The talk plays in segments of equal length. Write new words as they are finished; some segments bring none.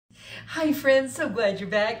Hi friends, so glad you're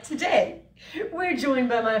back. Today, we're joined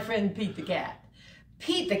by my friend Pete the Cat.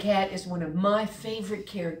 Pete the Cat is one of my favorite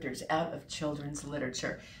characters out of children's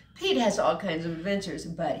literature. Pete has all kinds of adventures,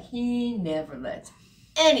 but he never lets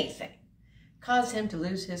anything cause him to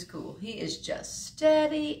lose his cool. He is just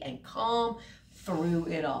steady and calm through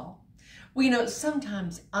it all. Well, you know,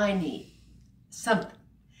 sometimes I need something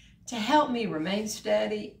to help me remain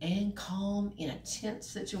steady and calm in a tense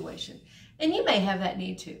situation. And you may have that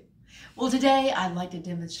need too. Well, today I'd like to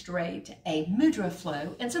demonstrate a mudra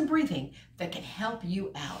flow and some breathing that can help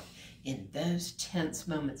you out in those tense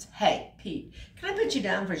moments. Hey, Pete, can I put you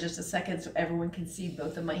down for just a second so everyone can see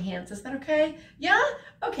both of my hands? Is that okay? Yeah?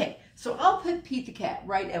 Okay, so I'll put Pete the Cat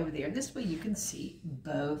right over there. This way you can see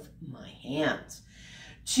both my hands.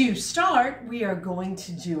 To start, we are going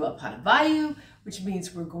to do apana vayu, which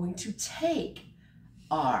means we're going to take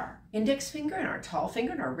our index finger and our tall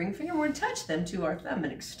finger and our ring finger. We're going to touch them to our thumb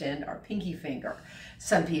and extend our pinky finger.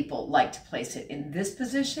 Some people like to place it in this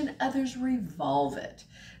position, others revolve it.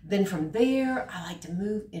 Then from there, I like to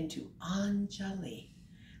move into anjali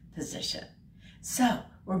position. So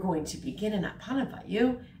we're going to begin in apana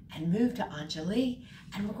vayu and move to anjali,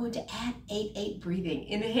 and we're going to add 8-8 breathing,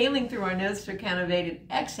 inhaling through our nose to a count of 8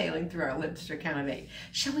 and exhaling through our lips to a count of 8.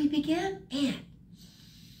 Shall we begin? And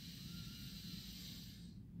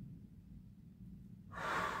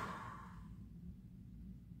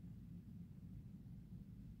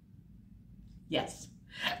yes,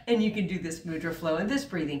 and you can do this mudra flow and this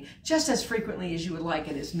breathing just as frequently as you would like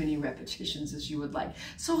and as many repetitions as you would like.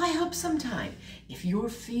 So I hope sometime, if you're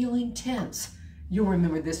feeling tense, you'll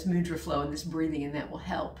remember this mudra flow and this breathing, and that will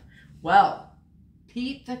help. Well,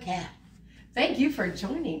 Pete the Cat, thank you for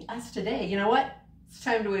joining us today. You know what? It's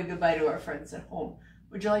time to wave goodbye to our friends at home.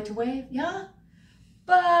 Would you like to wave? Yeah?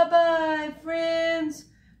 Bye-bye, friends.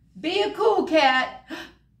 Be a cool cat.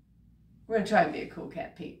 We're going to try and be a cool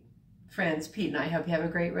cat, Pete. Friends, Pete and I hope you have a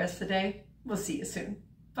great rest of the day. We'll see you soon.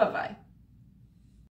 Bye-bye.